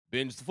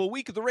Binge the full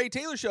week of The Ray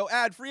Taylor Show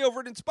ad-free over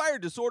at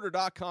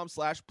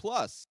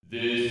inspireddisorder.com/plus.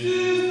 This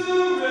is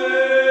The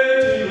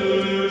Ray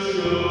Taylor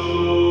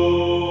Show.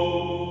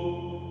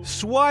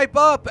 Swipe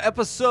Up,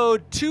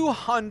 episode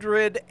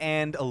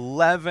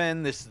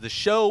 211. This is the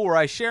show where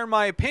I share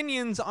my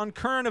opinions on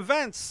current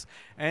events.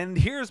 And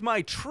here's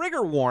my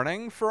trigger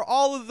warning for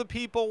all of the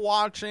people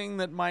watching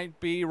that might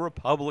be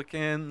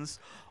Republicans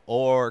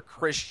or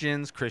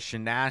Christians,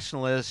 Christian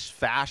nationalists,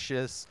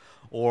 fascists,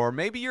 or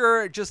maybe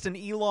you're just an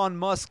Elon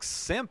Musk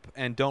simp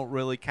and don't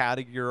really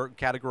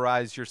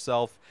categorize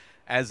yourself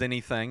as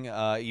anything,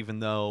 even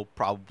though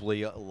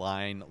probably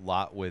align a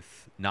lot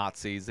with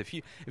Nazis. If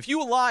you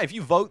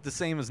vote the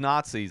same as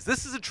Nazis,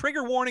 this is a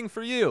trigger warning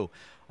for you,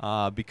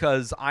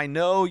 because I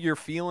know your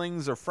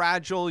feelings are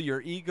fragile,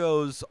 your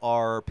egos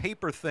are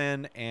paper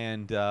thin,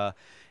 and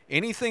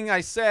anything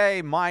I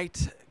say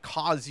might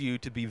cause you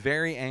to be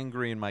very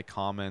angry in my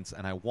comments,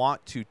 and I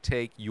want to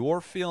take your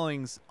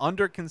feelings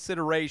under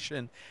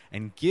consideration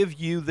and give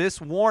you this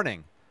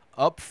warning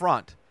up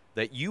front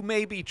that you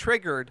may be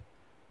triggered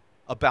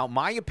about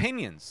my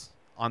opinions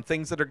on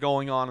things that are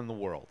going on in the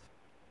world.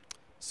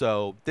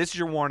 So this is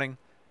your warning.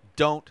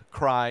 Don't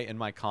cry in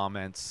my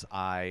comments.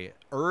 I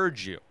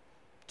urge you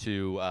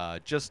to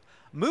just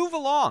move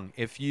along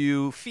if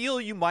you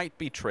feel you might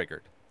be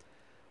triggered.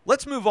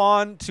 Let's move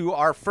on to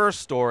our first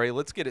story.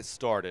 Let's get it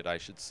started, I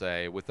should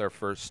say, with our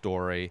first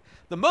story.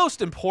 The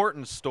most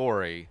important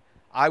story,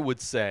 I would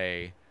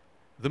say,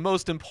 the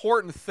most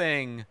important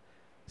thing,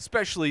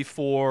 especially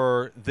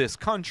for this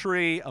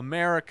country,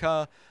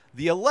 America.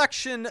 The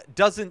election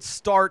doesn't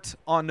start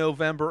on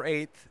November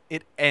 8th.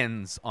 It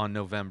ends on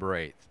November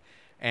 8th.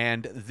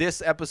 And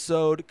this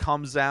episode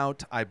comes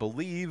out, I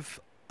believe,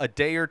 a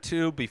day or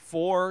two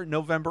before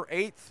November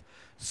 8th.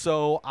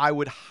 So I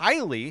would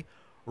highly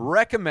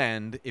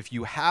recommend, if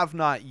you have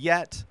not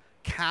yet,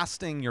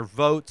 casting your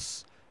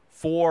votes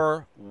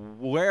for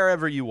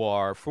wherever you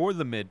are for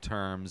the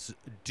midterms.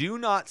 Do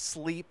not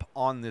sleep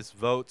on this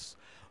votes.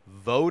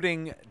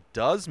 Voting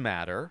does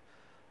matter.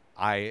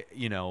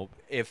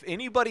 If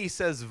anybody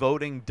says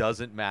voting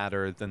doesn't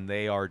matter, then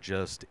they are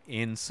just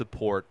in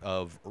support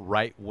of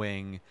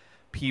right-wing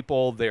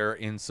people. They're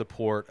in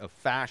support of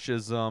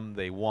fascism.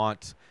 They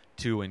want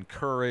to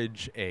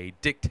encourage a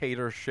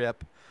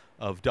dictatorship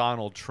of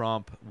Donald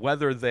Trump,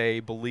 whether they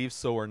believe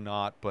so or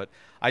not. But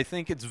I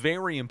think it's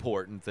very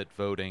important that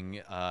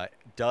voting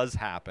does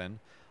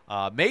happen.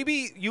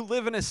 Maybe you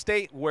live in a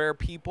state where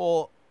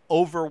people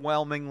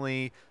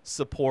overwhelmingly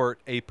support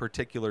a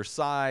particular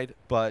side,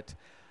 but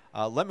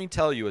let me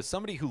tell you, as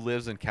somebody who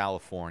lives in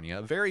California,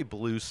 a very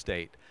blue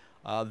state,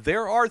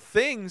 there are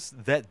things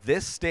that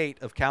this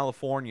state of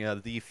California,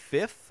 the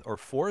fifth or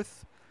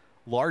fourth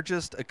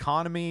largest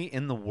economy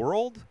in the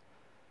world,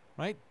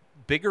 right?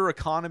 Bigger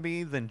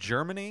economy than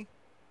Germany.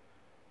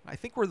 I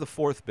think we're the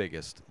fourth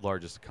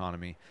largest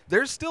economy.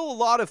 There's still a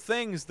lot of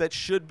things that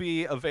should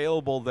be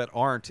available that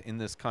aren't in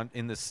this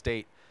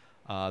state,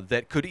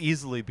 that could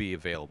easily be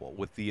available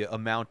with the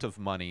amount of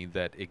money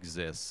that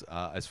exists.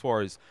 As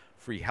far as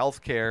free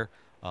health care,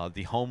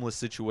 the homeless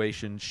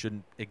situation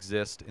shouldn't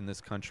exist in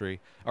this country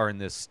or in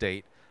this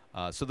state.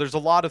 So there's a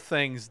lot of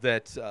things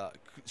that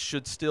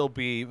should still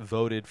be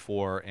voted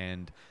for,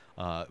 and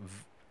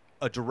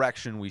a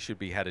direction we should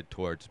be headed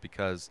towards,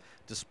 because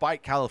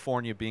despite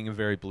California being a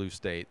very blue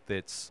state,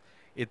 it's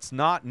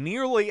not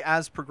nearly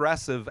as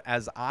progressive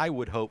as I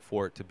would hope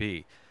for it to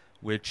be,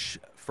 which,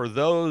 for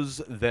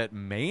those that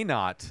may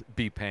not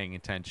be paying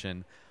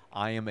attention,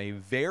 I am a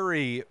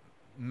very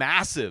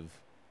massive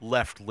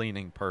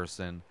left-leaning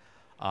person.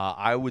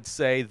 I would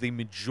say the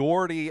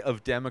majority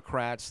of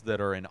Democrats that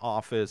are in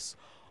office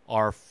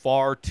are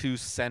far too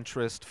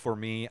centrist for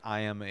me. I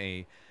am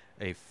a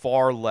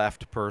far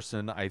left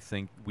person. I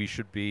think we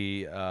should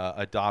be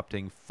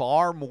adopting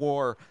far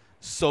more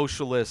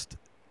socialist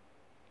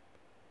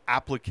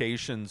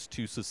applications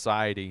to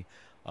society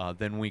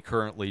than we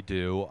currently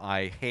do.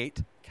 I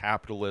hate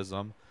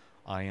capitalism.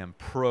 I am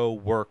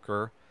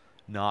pro-worker,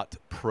 not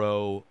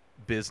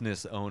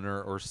pro-business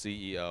owner or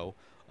CEO,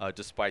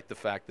 despite the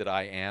fact that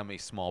I am a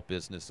small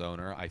business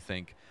owner. I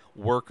think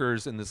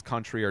workers in this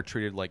country are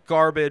treated like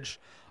garbage.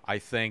 I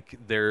think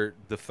the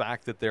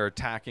fact that they're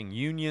attacking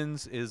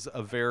unions is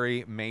a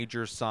very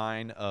major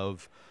sign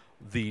of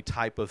the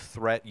type of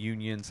threat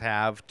unions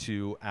have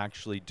to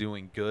actually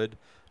doing good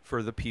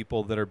for the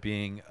people that are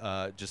being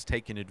just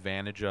taken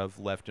advantage of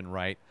left and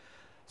right.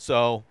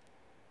 So,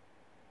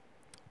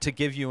 to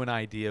give you an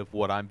idea of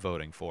what I'm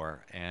voting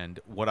for and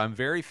what I'm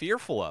very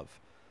fearful of,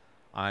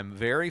 I'm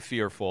very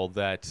fearful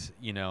that,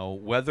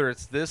 whether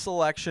it's this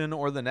election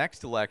or the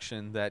next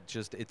election, that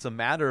just it's a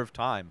matter of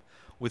time.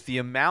 With the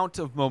amount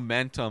of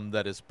momentum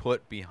that is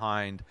put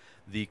behind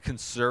the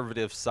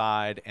conservative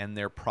side and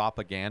their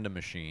propaganda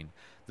machine,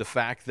 the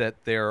fact that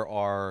there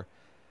are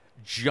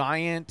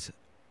giant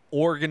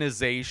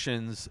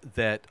organizations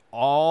that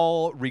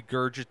all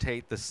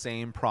regurgitate the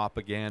same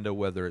propaganda,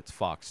 whether it's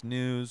Fox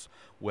News,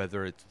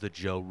 whether it's the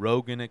Joe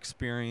Rogan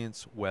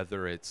Experience,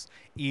 whether it's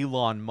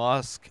Elon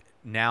Musk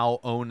now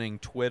owning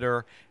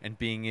Twitter and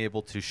being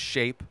able to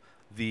shape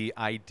the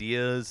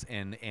ideas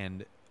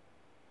and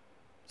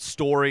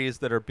stories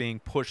that are being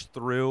pushed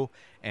through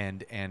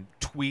and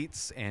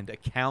tweets and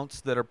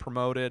accounts that are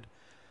promoted.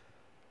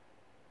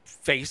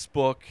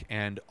 Facebook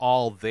and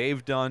all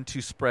they've done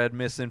to spread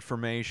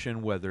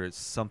misinformation, whether it's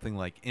something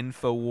like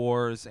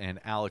InfoWars and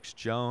Alex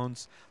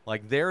Jones.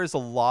 Like, there is a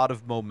lot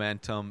of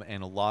momentum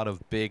and a lot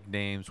of big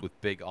names with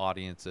big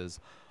audiences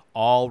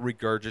all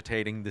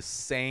regurgitating the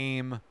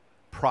same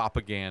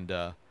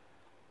propaganda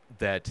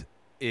that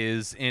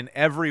is in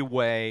every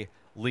way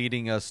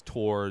leading us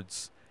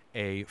towards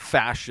a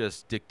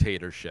fascist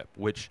dictatorship,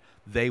 which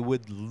they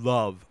would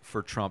love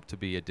for Trump to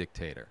be a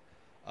dictator.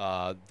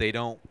 They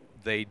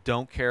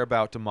don't care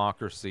about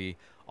democracy.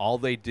 All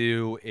they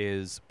do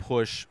is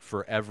push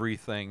for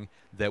everything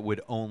that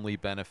would only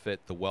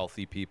benefit the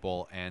wealthy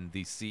people and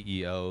the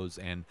CEOs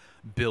and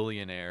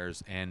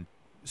billionaires and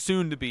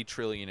soon to be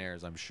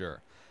trillionaires, I'm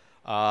sure.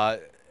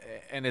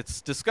 And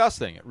it's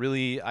disgusting. It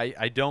really,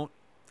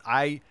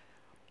 I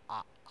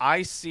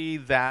see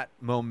that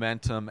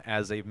momentum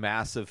as a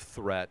massive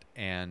threat,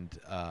 and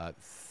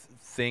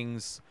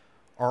things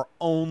are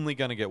only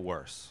going to get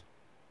worse.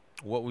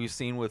 What we've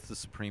seen with the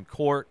Supreme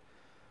Court,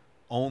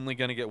 only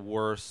going to get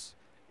worse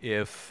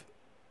if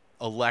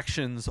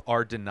elections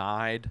are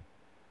denied,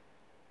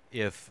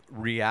 if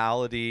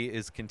reality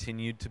is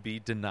continued to be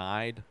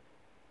denied.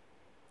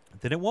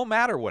 Then it won't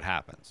matter what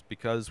happens,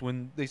 because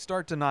when they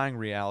start denying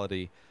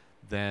reality,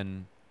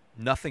 then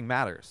nothing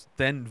matters.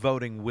 Then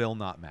voting will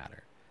not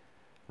matter,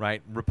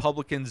 right?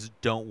 Republicans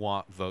don't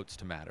want votes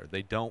to matter.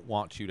 They don't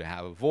want you to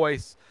have a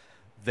voice.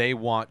 They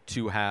want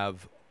to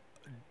have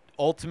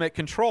ultimate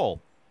control.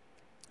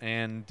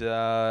 And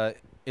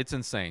it's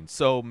insane.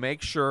 So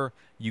make sure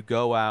you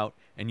go out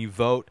and you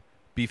vote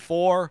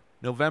before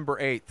November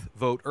 8th.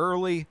 Vote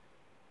early.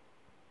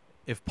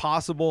 If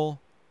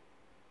possible,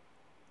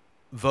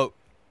 vote.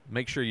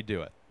 Make sure you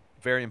do it.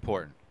 Very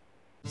important.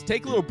 Let's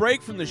take a little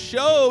break from the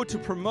show to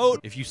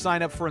promote. If you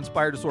sign up for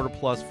Inspired Disorder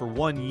Plus for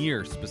 1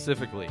 year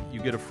specifically, you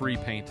get a free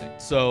painting.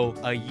 So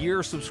a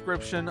year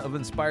subscription of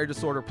Inspired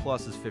Disorder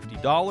Plus is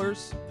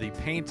 $50. The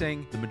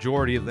painting, the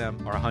majority of them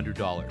are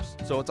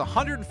 $100. So it's a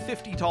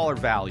 $150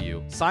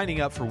 value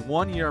signing up for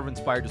 1 year of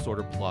Inspired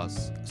Disorder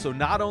Plus. So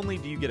not only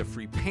do you get a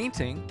free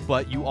painting,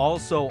 but you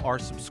also are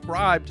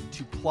subscribed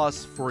to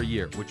Plus for a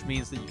year, which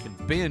means that you can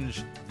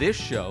binge this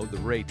show, The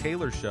Ray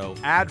Taylor Show,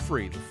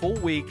 ad-free, the full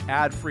week,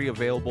 ad-free,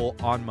 available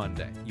on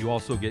Monday. You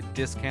also get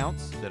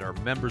discounts that are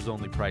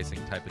members-only pricing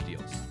type of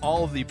deals.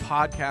 All of the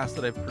podcasts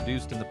that I've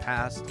produced in the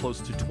past, close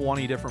to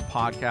 20 different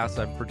podcasts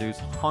I've produced,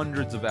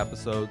 hundreds of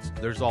episodes.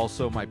 There's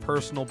also my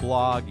personal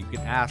blog. You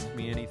can ask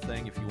me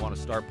anything if you want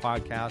to start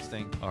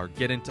podcasting or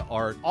get into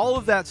art. All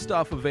of that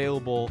stuff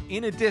available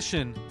in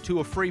addition to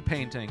a free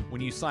painting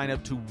when you sign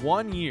up to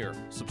 1 year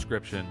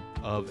subscription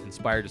of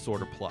Inspired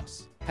Disorder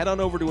Plus. Head on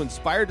over to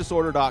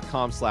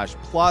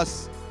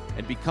inspireddisorder.com/plus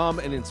and become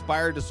an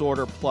Inspired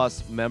Disorder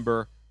Plus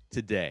member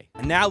today.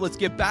 And now let's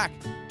get back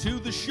to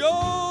the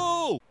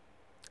show.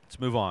 Let's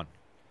move on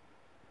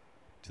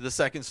to the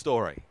second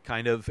story,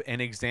 kind of an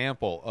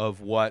example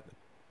of what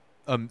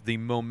the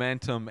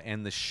momentum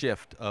and the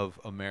shift of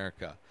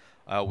America.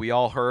 We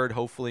all heard,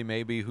 hopefully,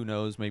 maybe, who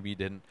knows, maybe you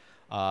didn't.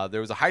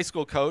 There was a high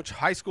school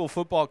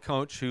football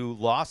coach who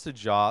lost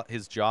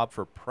his job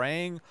for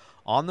praying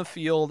on the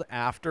field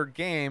after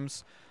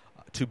games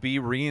to be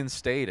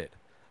reinstated.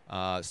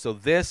 So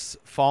this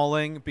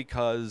falling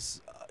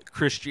because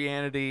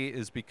Christianity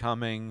is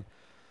becoming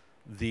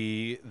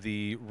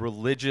the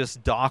religious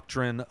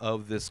doctrine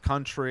of this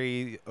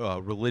country.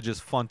 Religious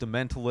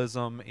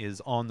fundamentalism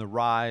is on the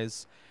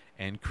rise,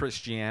 and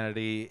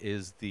Christianity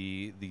is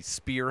the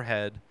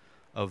spearhead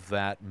of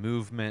that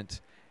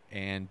movement.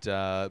 And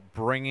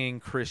bringing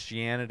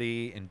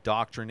Christianity,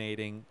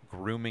 indoctrinating,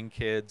 grooming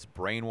kids,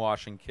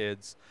 brainwashing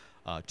kids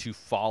to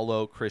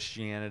follow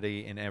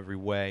Christianity in every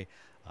way.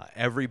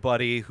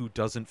 Everybody who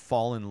doesn't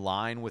fall in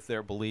line with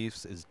their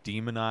beliefs is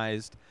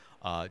demonized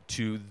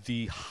to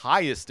the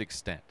highest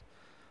extent.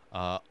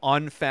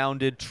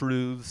 Unfounded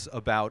truths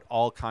about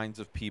all kinds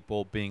of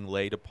people being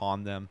laid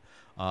upon them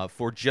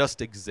for just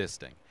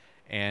existing.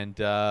 And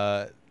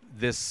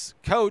this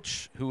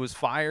coach who was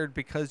fired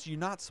because you're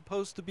not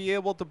supposed to be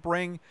able to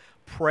bring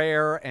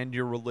prayer and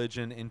your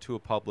religion into a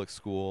public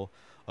school.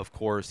 Of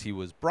course, he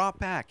was brought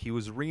back. He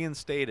was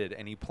reinstated,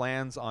 and he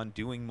plans on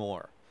doing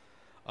more.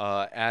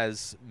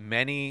 As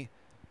many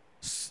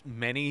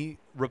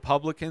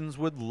Republicans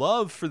would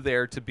love for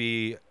there to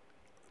be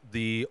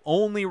the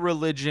only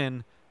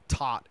religion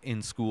taught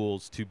in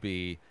schools to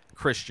be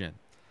Christian.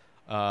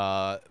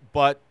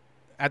 But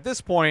at this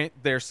point,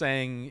 they're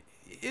saying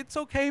it's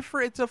okay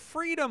it's a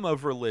freedom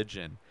of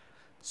religion.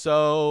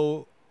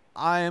 So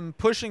I'm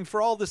pushing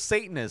for all the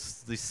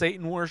Satanists, the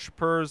Satan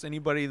worshipers,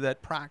 anybody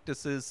that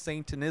practices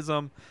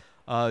Satanism,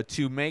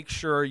 to make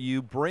sure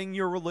you bring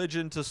your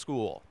religion to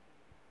school.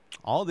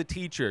 All the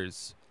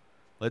teachers,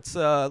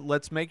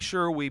 let's make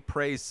sure we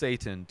praise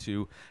Satan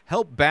to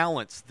help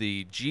balance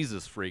the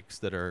Jesus freaks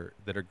that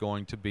are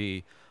going to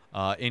be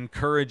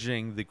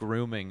encouraging the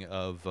grooming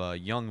of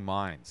young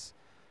minds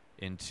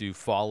into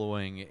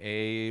following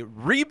a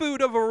reboot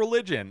of a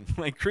religion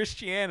like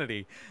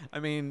Christianity. I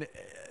mean,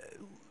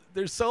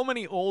 there's so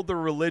many older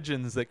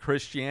religions that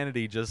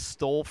Christianity just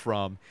stole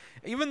from.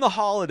 Even the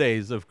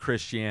holidays of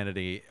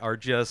Christianity are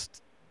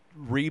just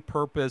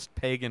repurposed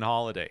pagan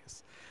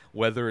holidays.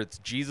 Whether it's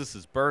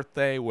Jesus'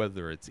 birthday,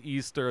 whether it's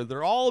Easter,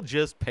 they're all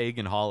just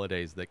pagan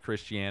holidays that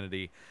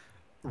Christianity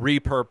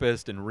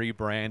repurposed and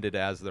rebranded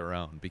as their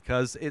own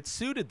because it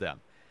suited them.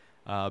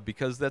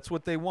 Because that's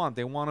what they want.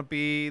 They want to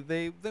be.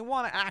 They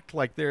want to act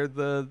like they're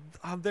the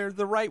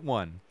right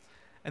one.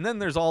 And then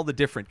there's all the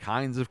different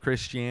kinds of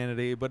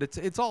Christianity, but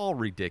it's all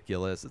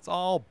ridiculous. It's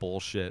all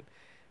bullshit.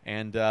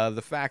 And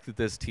the fact that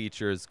this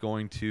teacher is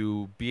going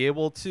to be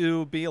able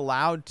to be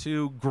allowed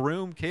to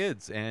groom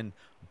kids and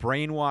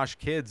brainwash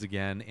kids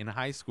again in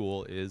high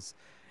school is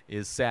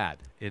sad.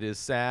 It is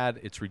sad.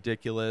 It's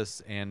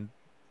ridiculous. And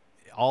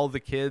all the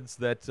kids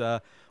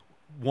that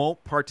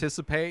won't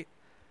participate,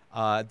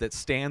 that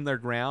stand their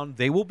ground,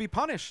 they will be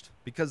punished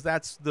because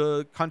that's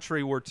the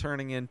country we're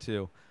turning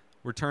into.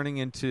 We're turning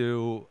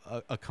into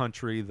a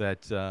country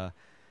that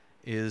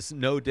is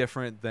no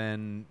different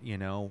than,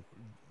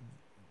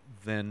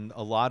 than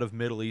a lot of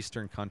Middle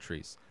Eastern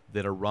countries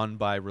that are run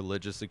by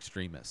religious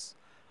extremists,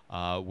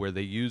 where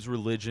they use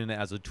religion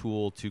as a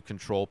tool to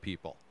control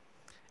people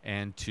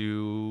and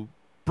to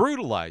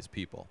brutalize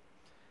people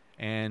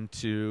and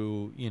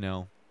to,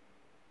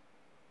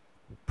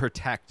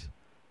 protect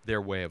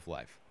their way of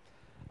life.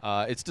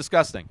 It's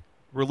disgusting.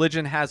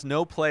 Religion has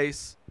no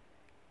place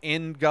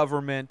in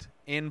government,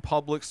 in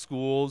public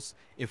schools.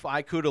 If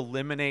I could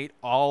eliminate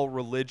all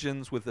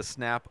religions with a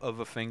snap of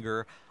a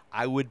finger,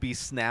 I would be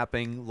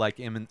snapping like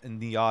in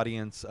the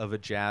audience of a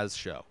jazz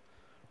show,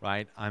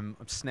 right? I'm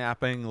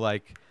snapping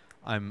like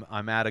I'm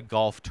at a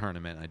golf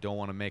tournament. I don't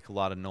want to make a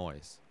lot of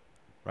noise,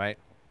 right?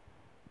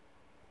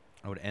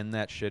 I would end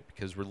that shit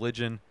because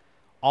religion,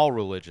 all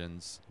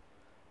religions,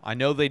 I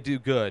know they do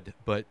good,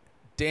 but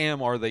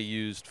damn are they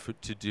used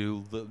to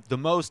do the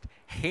most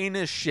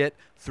heinous shit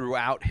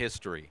throughout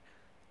history.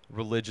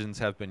 Religions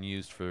have been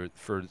used for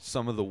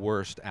some of the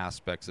worst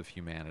aspects of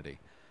humanity.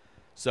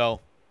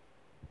 So,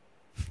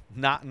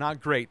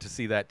 not great to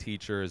see that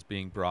teacher is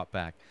being brought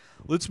back.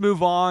 Let's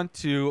move on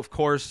to, of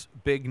course,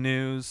 big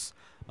news,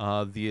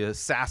 the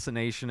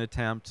assassination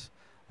attempt.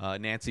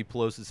 Nancy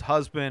Pelosi's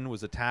husband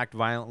was attacked,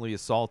 violently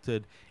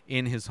assaulted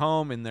in his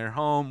home, in their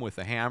home, with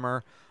a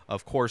hammer.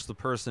 Of course, the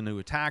person who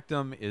attacked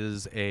him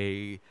is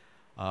a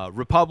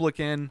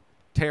Republican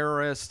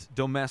terrorist,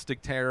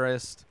 domestic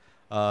terrorist.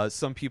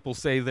 Some people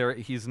say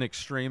he's an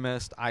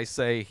extremist. I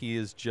say he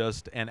is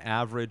just an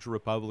average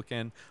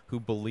Republican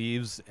who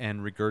believes and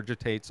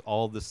regurgitates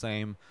all the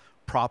same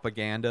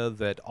propaganda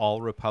that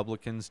all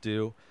Republicans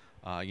do,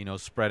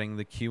 spreading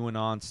the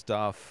QAnon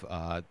stuff.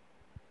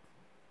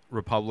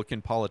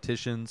 Republican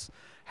politicians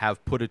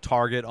have put a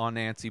target on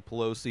Nancy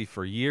Pelosi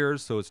for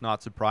years, so it's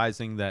not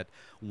surprising that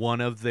one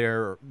of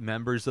their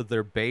members of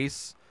their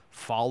base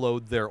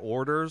followed their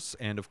orders.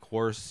 And of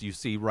course, you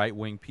see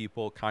right-wing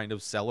people kind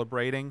of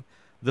celebrating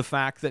the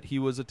fact that he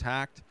was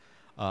attacked,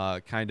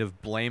 kind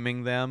of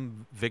blaming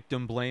them,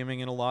 victim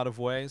blaming in a lot of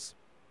ways,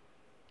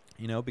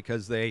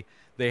 because they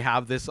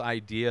have this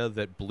idea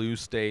that blue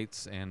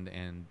states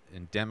and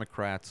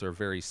Democrats are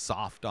very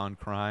soft on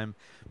crime.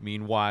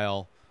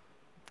 Meanwhile,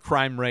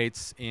 crime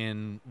rates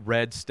in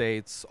red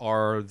states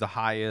are the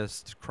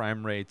highest.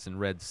 Crime rates in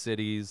red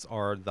cities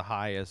are the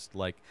highest.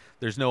 Like,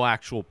 there's no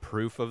actual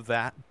proof of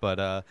that,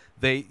 but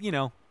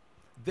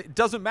it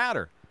doesn't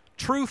matter.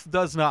 Truth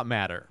does not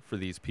matter for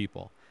these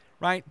people,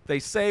 right? They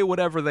say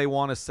whatever they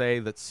want to say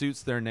that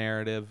suits their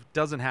narrative.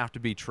 Doesn't have to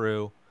be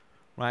true,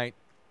 right?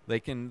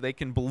 They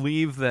can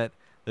believe that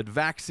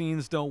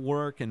vaccines don't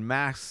work and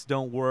masks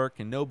don't work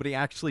and nobody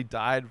actually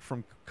died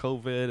from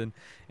COVID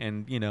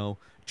and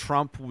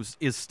Trump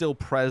is still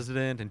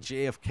president and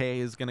JFK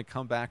is going to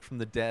come back from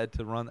the dead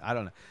to run. I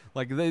don't know.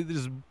 Like, they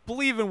just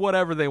believe in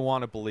whatever they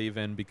want to believe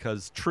in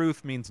because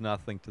truth means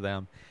nothing to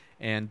them.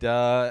 And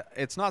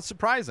it's not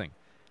surprising.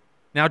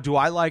 Now, do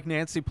I like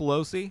Nancy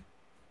Pelosi?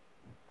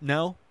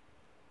 No.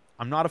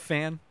 I'm not a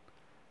fan.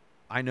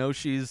 I know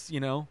she's,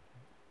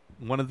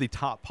 one of the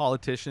top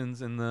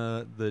politicians in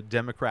the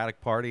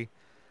Democratic Party.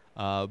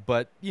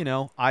 But,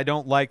 I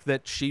don't like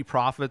that she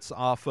profits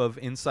off of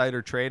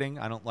insider trading.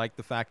 I don't like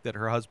the fact that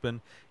her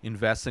husband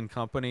invests in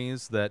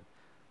companies that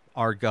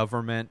our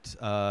government,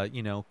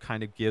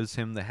 kind of gives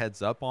him the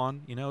heads up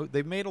on.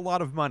 They've made a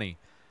lot of money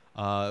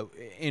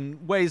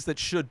in ways that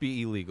should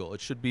be illegal.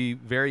 It should be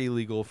very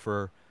illegal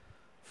for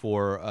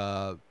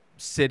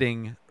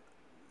sitting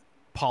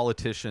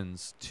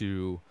politicians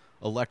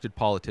elected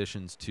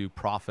politicians to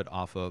profit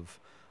off of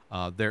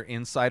their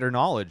insider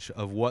knowledge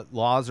of what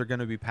laws are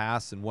going to be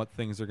passed and what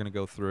things are going to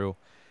go through.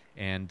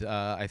 And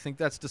I think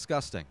that's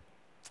disgusting.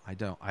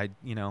 But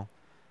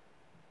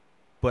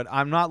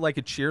I'm not like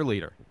a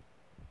cheerleader,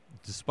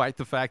 despite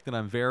the fact that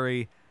I'm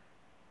very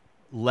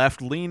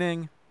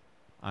left-leaning.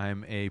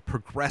 I'm a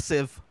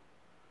progressive.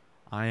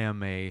 I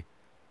am a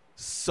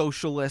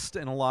socialist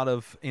in a lot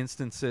of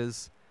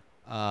instances.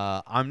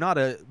 I'm not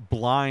a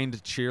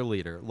blind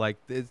cheerleader. Like,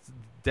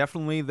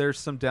 definitely there's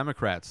some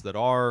Democrats that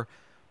are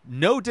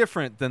no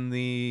different than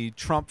the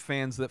Trump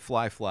fans that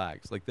fly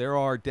flags. Like, there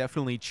are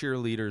definitely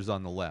cheerleaders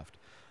on the left.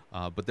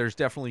 But there's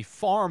definitely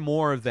far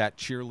more of that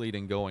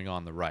cheerleading going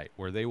on the right,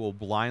 where they will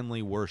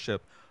blindly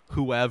worship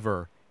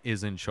whoever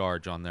is in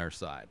charge on their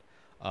side,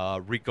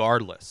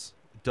 regardless.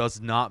 It does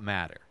not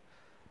matter.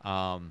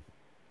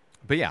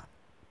 But yeah,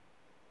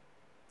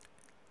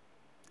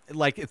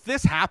 like, if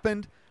this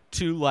happened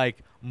to, like,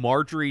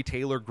 Marjorie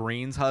Taylor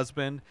Greene's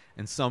husband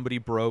and somebody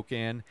broke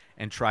in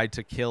and tried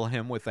to kill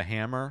him with a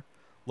hammer,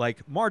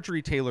 like,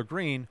 Marjorie Taylor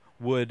Greene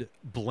would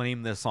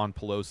blame this on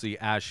Pelosi,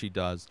 as she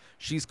does.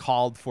 She's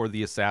called for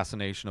the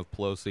assassination of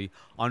Pelosi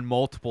on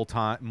multiple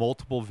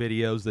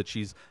videos that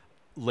she's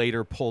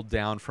later pulled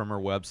down from her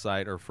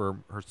website or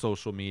from her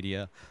social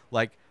media.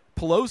 Like,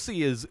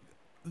 Pelosi is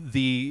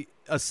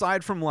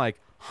aside from, like,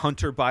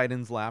 Hunter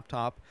Biden's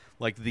laptop,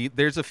 like,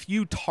 there's a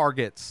few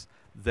targets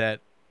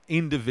that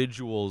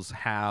individuals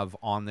have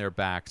on their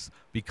backs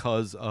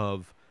because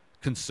of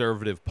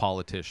conservative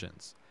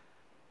politicians.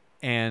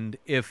 And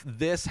if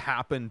this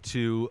happened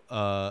to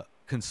a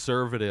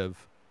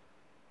conservative,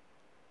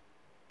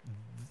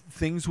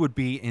 things would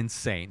be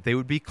insane. They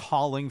would be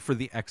calling for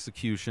the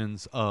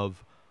executions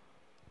of,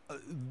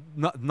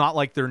 not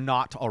like they're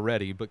not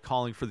already, but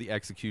calling for the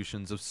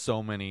executions of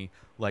so many,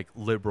 like,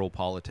 liberal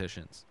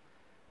politicians.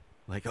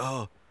 Like,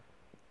 oh,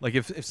 like,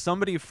 if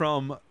somebody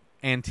from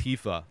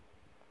Antifa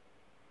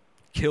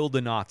killed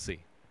a Nazi,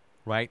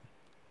 right?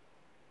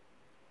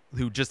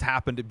 Who just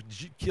happened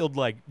to killed,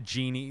 like,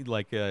 Jeannie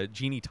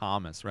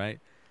Thomas, right?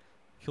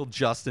 Killed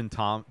Justin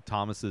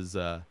Thomas's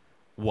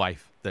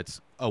wife.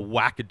 That's a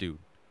wackadoo,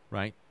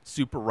 right?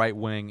 Super right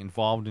wing,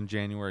 involved in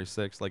January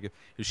 6th. Like,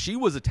 if she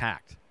was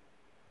attacked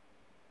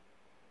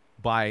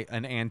by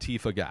an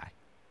Antifa guy,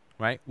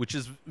 right? Which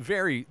is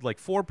very, like,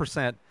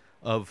 4%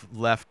 of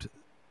left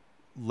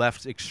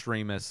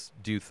extremists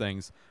do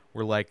things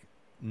where, like,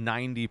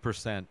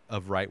 90%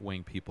 of right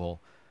wing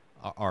people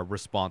are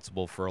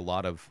responsible for a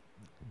lot of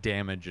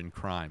damage and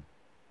crime.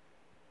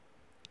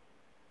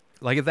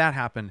 Like, if that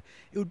happened,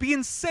 it would be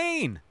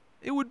insane.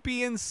 It would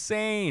be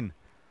insane.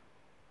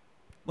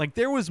 Like,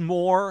 there was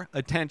more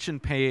attention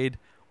paid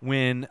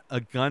when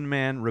a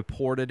gunman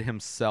reported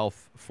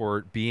himself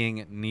for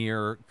being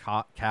near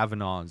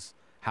Kavanaugh's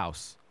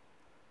house,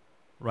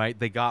 right?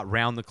 They got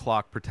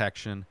round-the-clock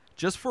protection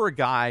just for a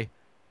guy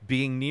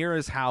being near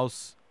his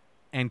house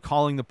and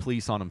calling the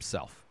police on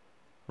himself,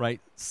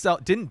 right? So,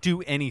 didn't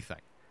do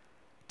anything.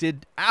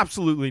 Did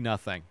absolutely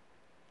nothing.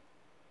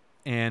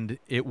 And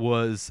it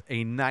was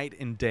a night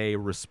and day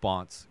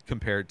response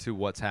compared to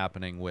what's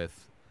happening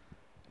with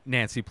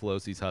Nancy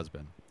Pelosi's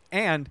husband.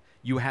 And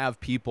you have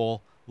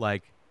people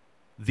like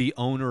the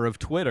owner of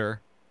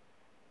Twitter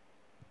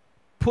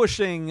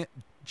pushing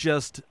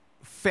just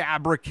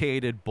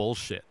fabricated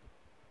bullshit.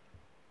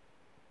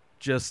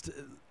 Just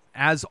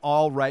as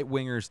all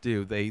right-wingers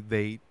do.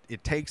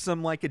 It takes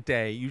them like a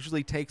day,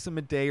 usually takes them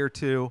a day or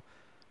two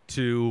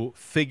to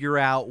figure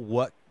out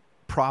what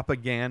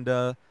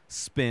propaganda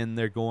spin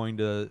they're going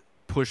to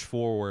push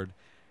forward,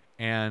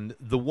 and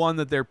the one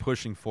that they're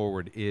pushing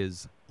forward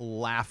is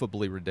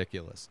laughably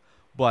ridiculous,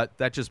 but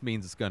that just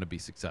means it's going to be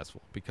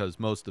successful because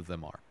most of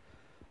them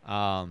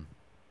are.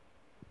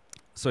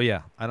 So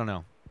yeah, I don't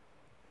know.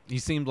 He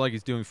seemed like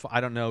he's doing I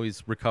don't know,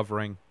 he's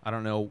recovering. I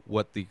don't know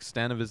what the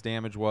extent of his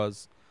damage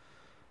was.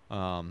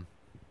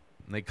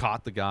 They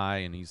caught the guy,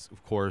 and he's,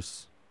 of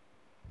course,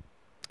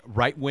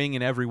 right wing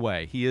in every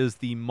way. He is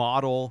the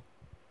model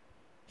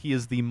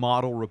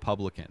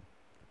Republican,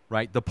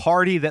 right? The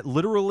party that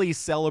literally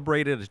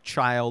celebrated a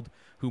child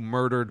who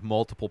murdered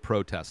multiple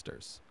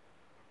protesters,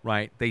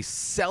 right? They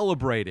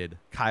celebrated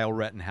Kyle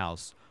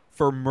Rittenhouse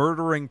for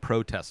murdering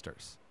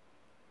protesters,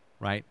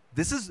 right?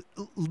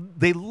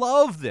 They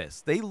love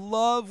this. They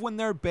love when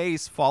their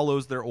base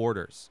follows their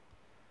orders,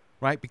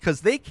 right?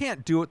 Because they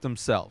can't do it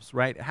themselves,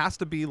 right? It has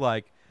to be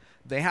like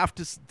they have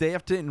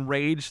to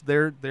enrage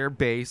their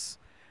base,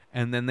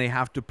 and then they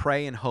have to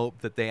pray and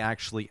hope that they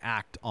actually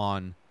act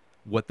on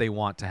what they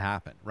want to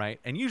happen, right?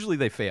 And usually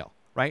they fail,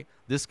 right?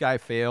 This guy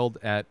failed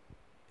at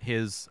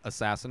his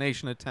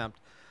assassination attempt.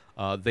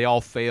 They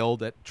all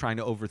failed at trying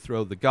to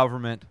overthrow the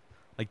government.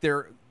 Like,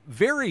 they're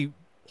very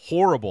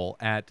horrible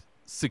at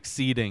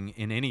succeeding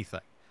in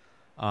anything.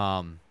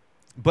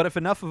 But if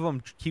enough of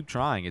them keep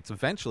trying, it's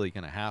eventually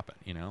going to happen,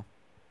 you know?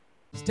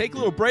 Let's take a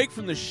little break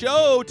from the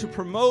show to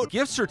promote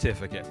gift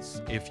certificates.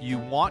 If you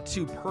want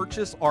to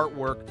purchase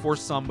artwork for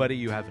somebody,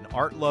 you have an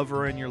art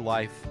lover in your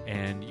life,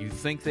 and you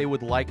think they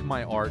would like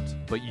my art,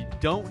 but you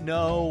don't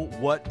know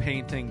what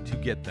painting to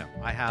get them.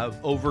 I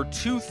have over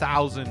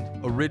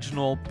 2,000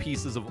 original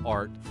pieces of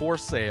art for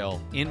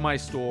sale in my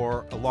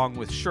store, along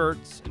with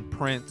shirts and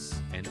prints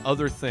and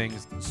other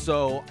things.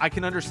 So I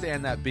can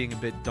understand that being a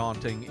bit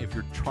daunting if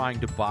you're trying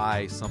to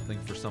buy something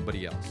for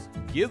somebody else.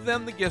 Give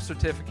them the gift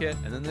certificate,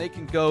 and then they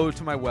can go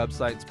to my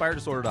website,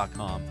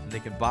 inspireddisorder.com, and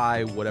they can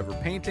buy whatever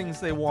paintings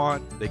they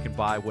want. They can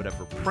buy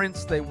whatever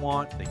prints they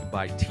want. They can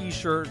buy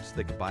t-shirts.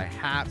 They can buy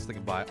hats. They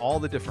can buy all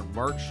the different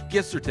merch,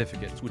 gift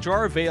certificates, which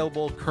are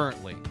available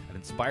currently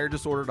at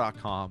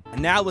inspireddisorder.com.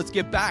 And now let's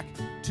get back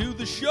to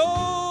the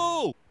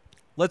show.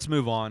 Let's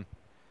move on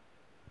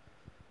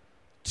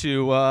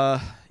to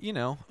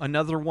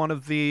another one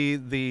of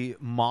the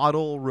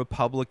model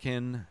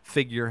Republican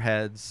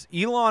figureheads.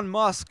 Elon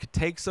Musk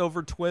takes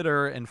over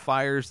Twitter and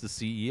fires the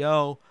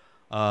CEO.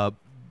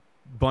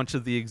 Bunch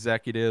of the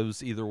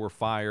executives either were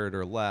fired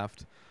or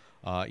left.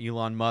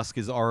 Elon Musk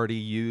has already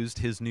used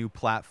his new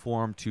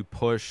platform to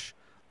push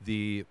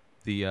the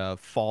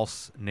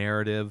false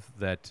narrative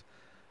that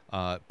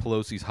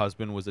Pelosi's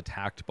husband was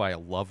attacked by a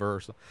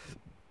lover.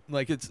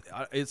 Like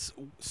it's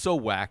so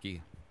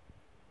wacky.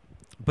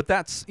 But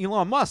that's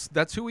Elon Musk.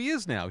 That's who he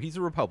is now. He's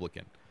a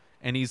Republican.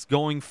 And he's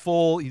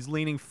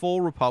leaning full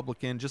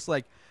Republican, just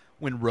like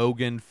when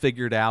Rogan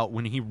figured out,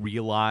 when he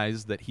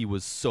realized that he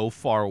was so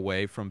far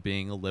away from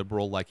being a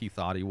liberal like he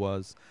thought he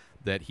was,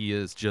 that he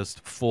is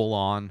just full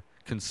on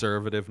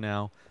conservative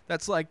now.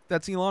 That's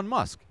Elon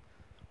Musk,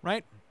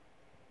 right?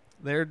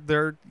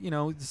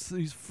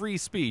 He's free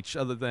speech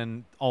other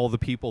than all the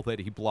people that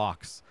he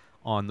blocks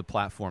on the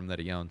platform that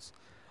he owns.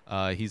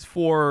 He's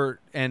for,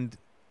 and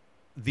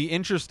the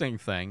interesting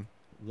thing,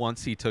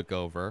 once he took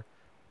over,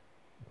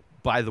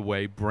 by the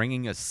way,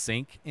 bringing a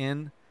sink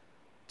in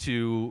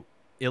to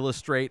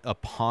illustrate a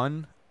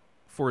pun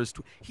for his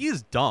he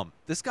is dumb.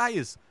 This guy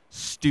is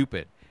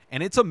stupid.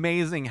 And it's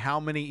amazing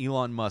how many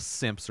Elon Musk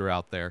simps are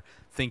out there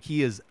think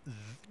he is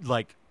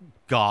like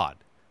God.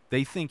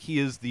 They think he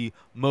is the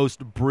most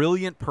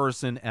brilliant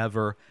person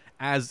ever,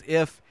 as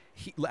if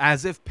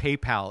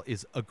PayPal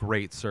is a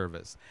great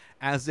service,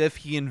 as if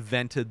he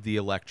invented the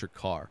electric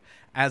car,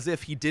 as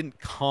if he didn't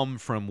come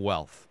from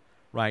wealth,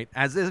 right?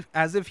 As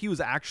if he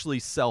was actually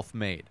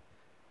self-made,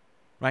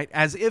 right?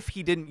 As if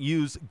he didn't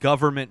use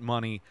government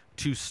money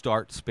to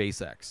start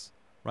SpaceX,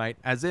 right?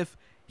 As if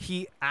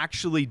he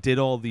actually did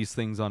all these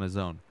things on his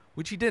own,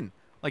 which he didn't.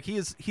 Like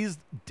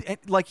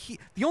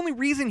the only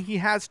reason he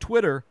has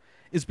Twitter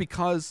is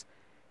because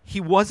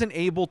he wasn't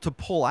able to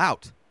pull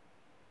out,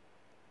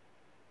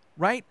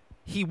 right?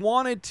 He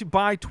wanted to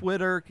buy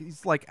Twitter,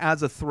 he's like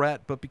as a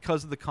threat, but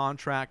because of the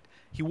contract,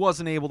 he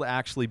wasn't able to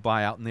actually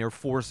buy out, and they were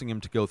forcing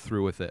him to go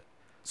through with it.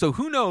 So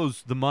who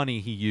knows the money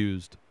he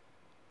used,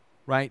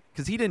 right?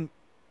 Because he doesn't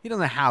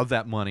have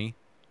that money.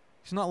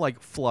 He's not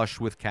like flush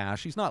with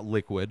cash. He's not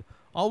liquid.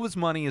 All of his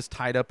money is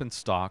tied up in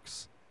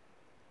stocks.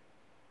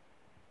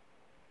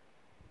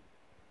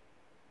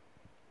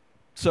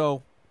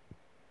 So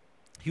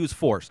he was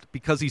forced.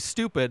 Because he's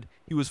stupid,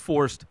 he was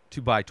forced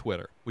to buy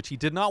Twitter, which he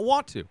did not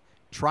want to.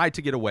 Tried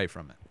to get away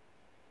from it.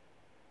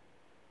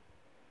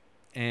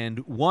 And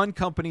one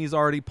company's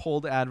already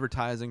pulled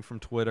advertising from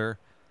Twitter.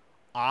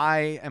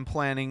 I am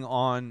planning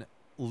on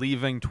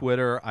leaving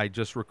Twitter. I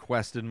just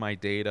requested my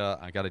data.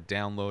 I got to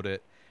download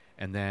it.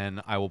 And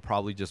then I will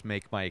probably just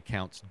make my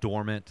accounts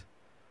dormant,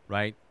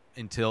 right?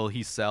 Until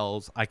he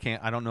sells. I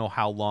don't know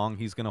how long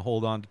he's going to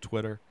hold on to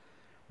Twitter,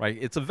 right?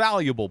 It's a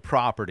valuable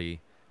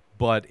property.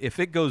 But if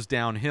it goes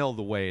downhill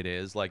the way it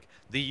is, like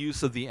the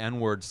use of the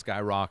N-word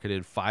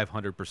skyrocketed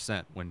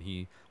 500%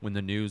 when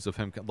the news of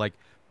him, like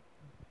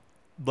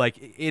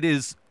it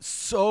is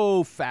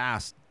so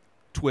fast.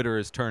 Twitter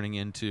is turning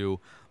into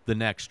the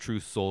next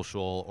Truth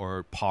Social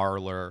or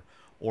Parler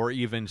or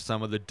even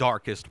some of the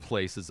darkest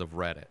places of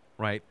Reddit,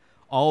 right?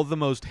 All the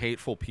most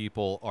hateful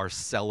people are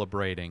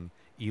celebrating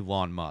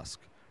Elon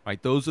Musk,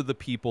 right? Those are the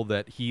people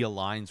that he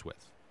aligns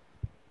with.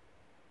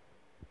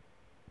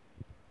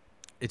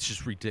 It's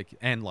just ridiculous.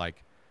 And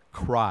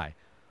cry.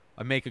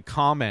 I make a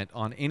comment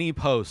on any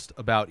post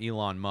about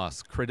Elon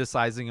Musk,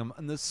 criticizing him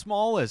in the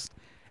smallest,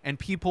 and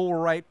people will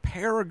write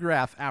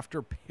paragraph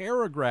after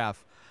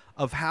paragraph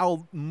of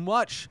how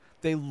much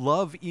they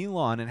love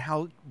Elon and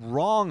how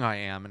wrong I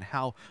am and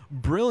how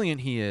brilliant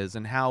he is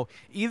and how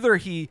either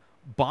he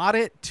bought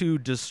it to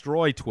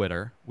destroy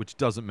Twitter, which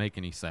doesn't make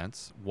any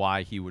sense,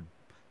 why he would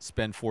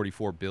spend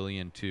 $44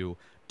 billion to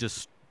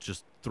just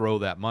throw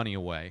that money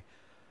away.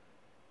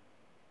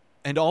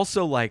 And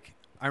also, I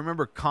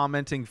remember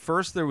commenting,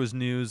 first there was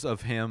news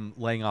of him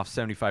laying off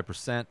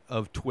 75%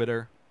 of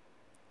Twitter,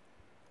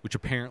 which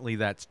apparently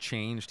that's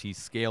changed. He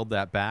scaled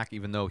that back,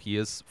 even though he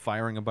is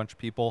firing a bunch of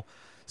people,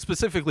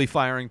 specifically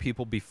firing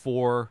people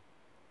before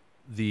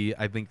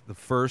I think the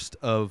 1st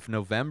of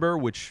November,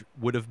 which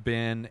would have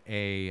been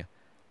a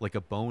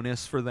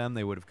bonus for them.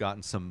 They would have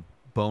gotten some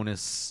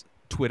bonus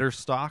Twitter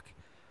stock.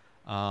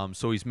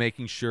 So he's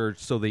making sure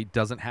so they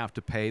doesn't have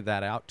to pay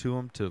that out to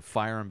him to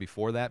fire him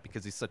before that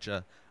because he's such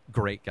a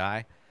great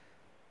guy.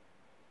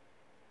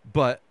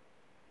 But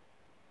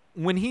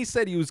when he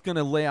said he was going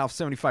to lay off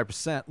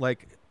 75%,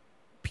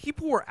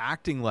 people were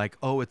acting like,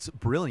 oh, it's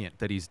brilliant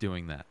that he's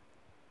doing that.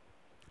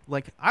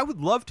 I would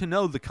love to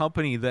know the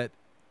company that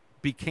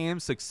became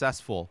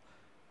successful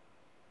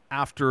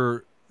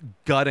after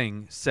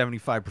gutting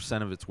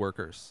 75% of its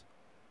workers.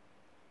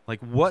 Like,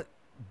 what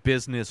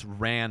business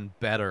ran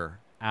better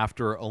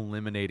after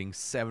eliminating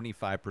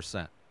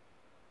 75%?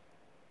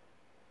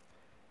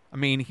 I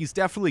mean, he's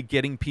definitely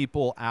getting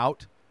people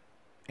out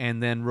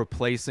and then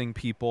replacing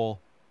people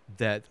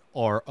that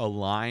are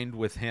aligned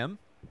with him.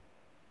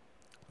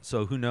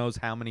 So who knows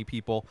how many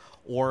people,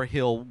 or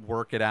he'll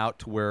work it out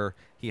to where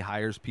he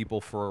hires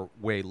people for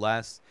way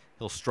less.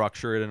 He'll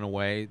structure it in a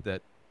way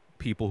that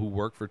people who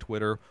work for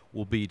Twitter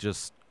will be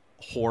just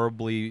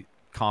horribly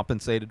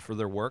compensated for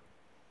their work.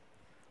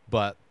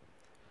 But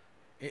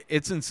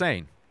it's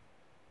insane.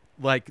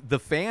 Like, the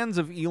fans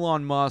of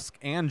Elon Musk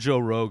and Joe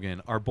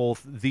Rogan are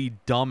both the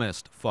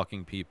dumbest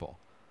fucking people.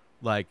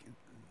 Like,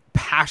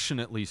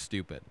 passionately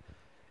stupid.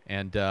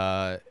 And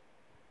I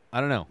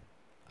don't know.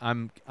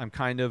 I'm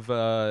kind of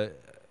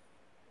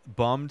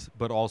bummed,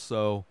 but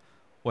also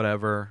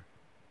whatever.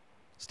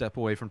 Step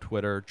away from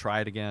Twitter.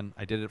 Try it again.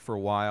 I did it for a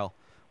while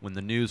when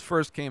the news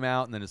first came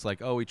out, and then it's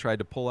like, oh, he tried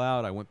to pull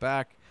out. I went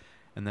back,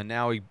 and then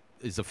now he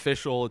is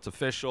official. It's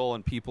official,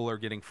 and people are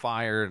getting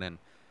fired, and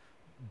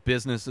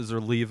businesses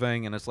are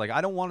leaving, and it's like,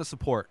 I don't want to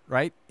support,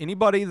 right?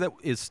 Anybody that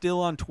is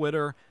still on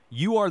Twitter,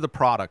 you are the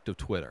product of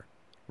Twitter,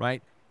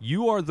 right?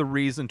 You are the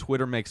reason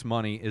Twitter makes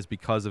money is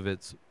because of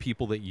its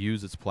people that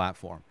use its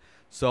platform.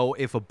 So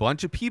if a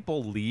bunch of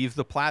people leave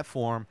the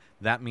platform,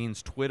 that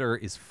means Twitter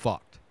is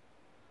fucked,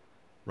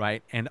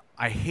 right? And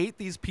I hate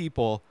these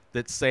people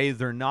that say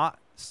they're not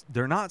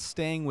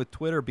staying with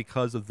Twitter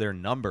because of their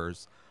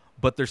numbers,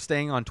 but they're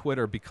staying on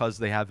Twitter because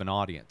they have an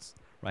audience,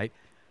 right?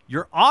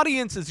 Your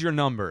audience is your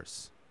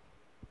numbers,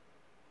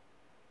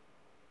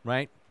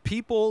 right?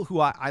 People who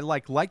I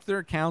like their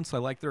accounts. I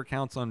like their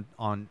accounts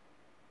on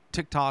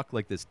TikTok,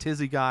 like this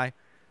Tizzy guy.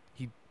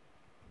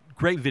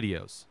 Great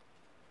videos.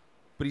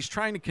 But he's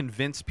trying to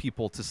convince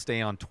people to stay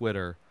on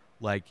Twitter,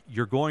 like,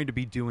 you're going to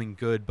be doing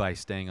good by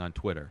staying on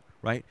Twitter,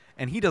 right?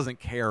 And he doesn't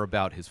care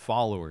about his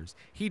followers.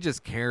 He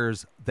just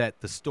cares that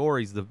the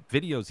stories, the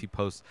videos he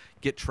posts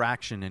get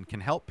traction and can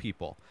help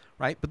people,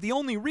 right? But the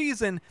only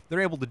reason they're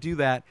able to do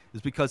that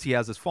is because he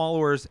has his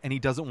followers and he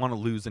doesn't want to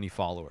lose any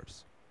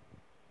followers.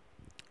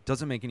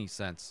 Doesn't make any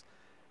sense.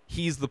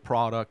 He's the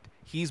product.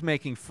 He's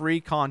making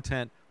free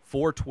content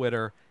for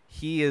Twitter.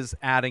 He is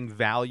adding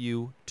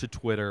value to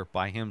Twitter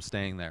by him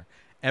staying there.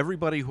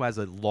 Everybody who has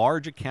a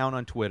large account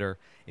on Twitter,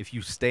 if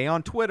you stay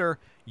on Twitter,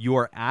 you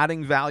are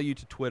adding value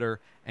to Twitter,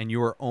 and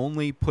you are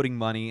only putting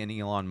money in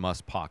Elon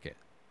Musk's pocket,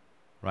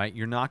 right?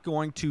 You're not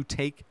going to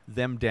take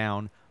them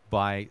down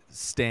by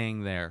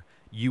staying there.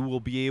 You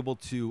will be able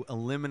to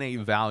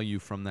eliminate value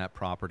from that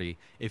property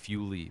if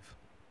you leave,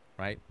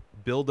 right?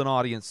 Build an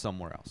audience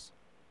somewhere else.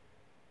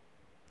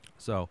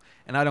 So,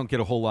 and I don't get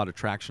a whole lot of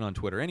traction on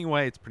Twitter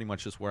anyway. It's pretty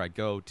much just where I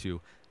go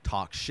to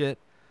talk shit.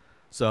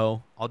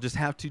 So I'll just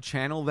have to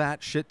channel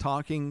that shit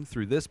talking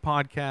through this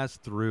podcast,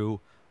 through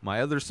my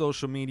other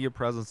social media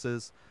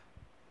presences,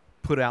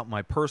 put out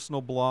my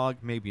personal blog,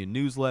 maybe a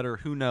newsletter,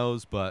 who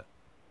knows, but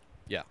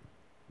yeah.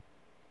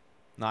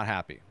 Not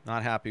happy.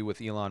 Not happy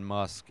with Elon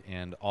Musk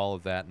and all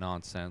of that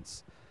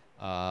nonsense.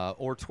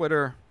 Or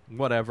Twitter,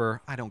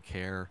 whatever. I don't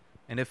care.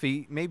 And if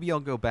maybe I'll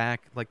go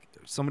back, like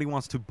somebody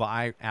wants to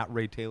buy at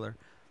Ray Taylor,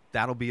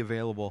 that'll be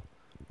available,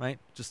 right?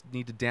 Just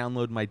need to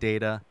download my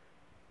data,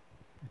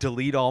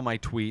 delete all my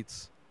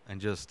tweets,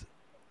 and just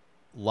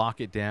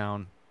lock it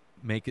down,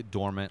 make it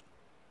dormant,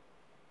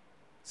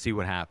 see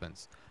what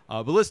happens.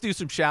 But let's do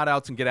some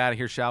shout-outs and get out of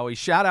here, shall we?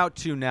 Shout out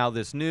to Now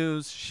This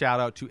News, shout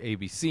out to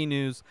ABC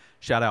News,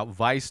 shout out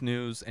Vice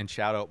News, and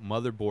shout out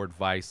Motherboard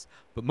Vice.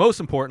 But most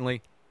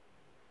importantly,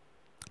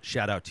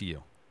 shout out to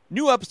you.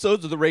 New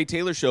episodes of The Ray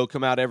Taylor Show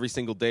come out every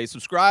single day.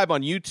 Subscribe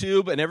on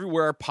YouTube and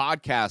everywhere our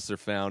podcasts are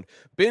found.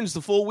 Binge the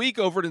full week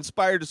over at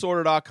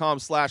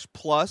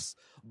InspiredDisorder.com/plus.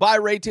 Buy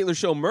Ray Taylor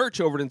Show merch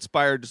over at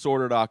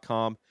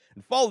InspiredDisorder.com.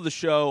 And follow the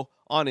show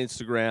on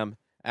Instagram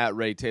at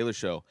Ray Taylor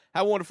Show.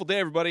 Have a wonderful day,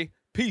 everybody.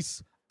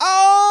 Peace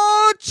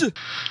out!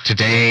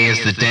 Today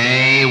is the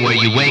day where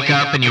you wake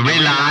up and you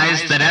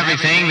realize that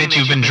everything that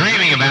you've been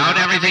dreaming about,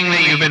 everything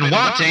that you've been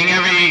wanting,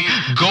 every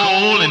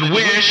goal and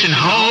wish and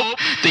hope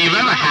that you've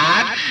ever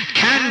had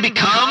can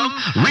become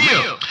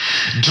real.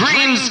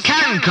 Dreams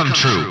can come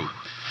true.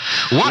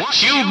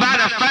 What you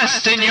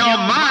manifest in your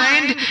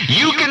mind,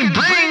 you can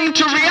bring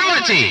to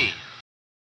reality.